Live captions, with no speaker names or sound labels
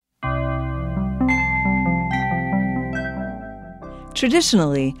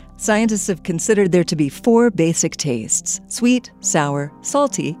Traditionally, scientists have considered there to be 4 basic tastes: sweet, sour,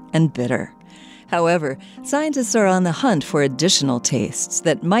 salty, and bitter. However, scientists are on the hunt for additional tastes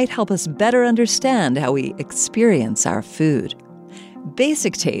that might help us better understand how we experience our food.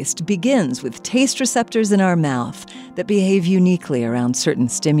 Basic taste begins with taste receptors in our mouth that behave uniquely around certain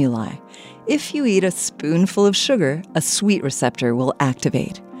stimuli. If you eat a spoonful of sugar, a sweet receptor will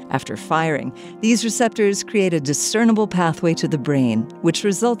activate. After firing, these receptors create a discernible pathway to the brain, which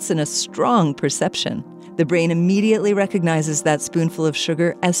results in a strong perception. The brain immediately recognizes that spoonful of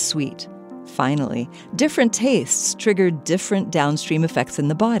sugar as sweet. Finally, different tastes trigger different downstream effects in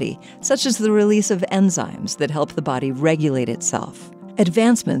the body, such as the release of enzymes that help the body regulate itself.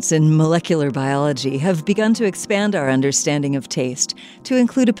 Advancements in molecular biology have begun to expand our understanding of taste to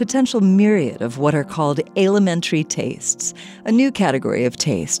include a potential myriad of what are called elementary tastes, a new category of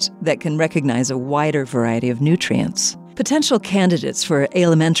taste that can recognize a wider variety of nutrients. Potential candidates for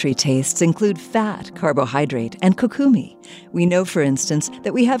elementary tastes include fat, carbohydrate, and kokumi. We know, for instance,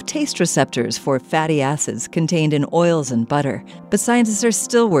 that we have taste receptors for fatty acids contained in oils and butter, but scientists are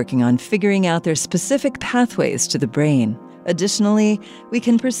still working on figuring out their specific pathways to the brain. Additionally, we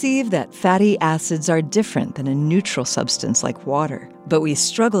can perceive that fatty acids are different than a neutral substance like water, but we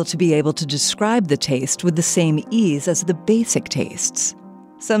struggle to be able to describe the taste with the same ease as the basic tastes.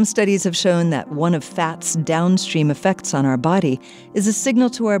 Some studies have shown that one of fat's downstream effects on our body is a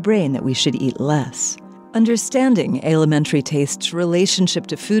signal to our brain that we should eat less. Understanding elementary taste's relationship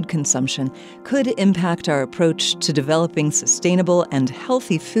to food consumption could impact our approach to developing sustainable and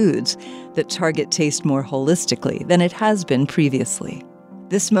healthy foods that target taste more holistically than it has been previously.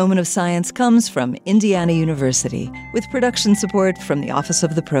 This moment of science comes from Indiana University with production support from the Office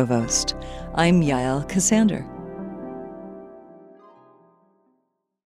of the Provost. I'm Yael Ksander.